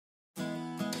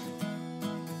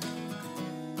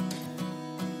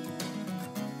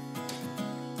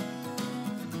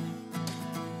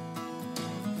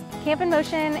Camp in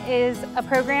Motion is a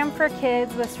program for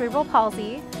kids with cerebral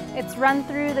palsy. It's run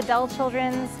through the Dell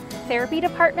Children's Therapy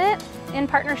Department in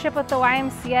partnership with the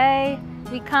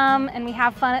YMCA. We come and we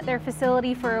have fun at their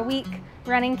facility for a week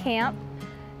running camp.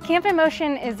 Camp in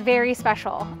Motion is very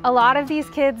special. A lot of these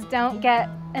kids don't get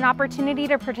an opportunity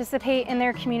to participate in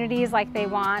their communities like they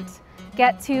want,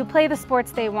 get to play the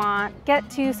sports they want, get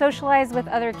to socialize with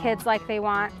other kids like they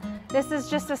want. This is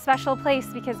just a special place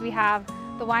because we have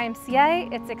the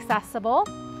YMCA, it's accessible.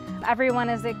 Everyone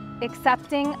is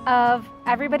accepting of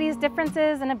everybody's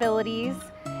differences and abilities,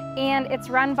 and it's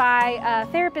run by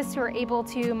therapists who are able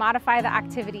to modify the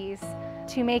activities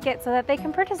to make it so that they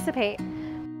can participate.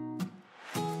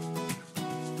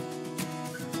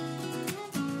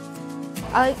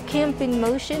 I like Camp in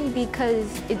Motion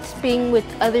because it's being with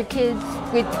other kids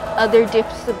with other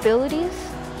disabilities,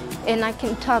 and I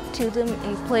can talk to them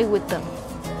and play with them.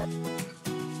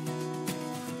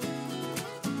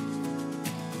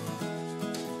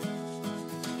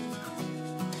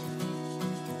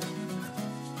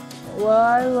 Well,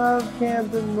 I love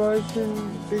Camp in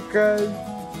Motion because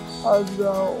of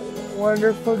the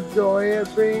wonderful joy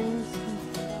it brings,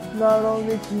 not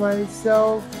only to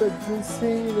myself, but to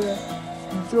see the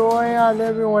joy on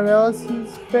everyone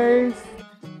else's face.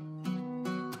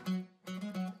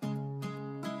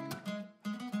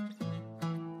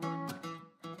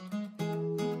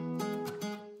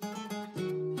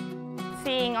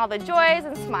 Seeing all the joys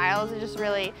and smiles is just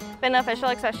really beneficial,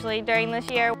 especially during this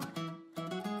year.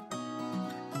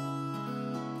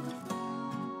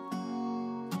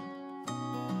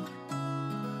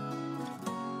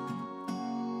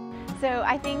 So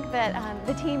I think that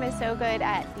the team is so good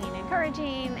at being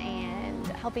encouraging and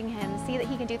helping him see that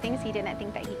he can do things he didn't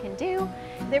think that he can do.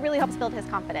 It really helps build his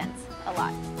confidence a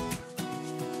lot.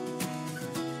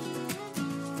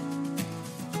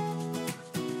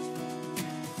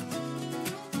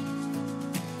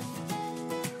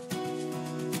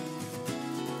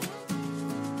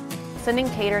 Sending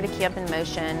Tater to Camp in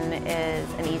Motion is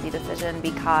an easy decision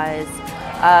because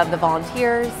of the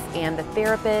volunteers and the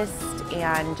therapist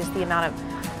and just the amount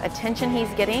of attention he's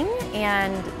getting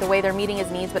and the way they're meeting his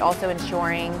needs, but also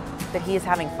ensuring that he is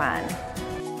having fun.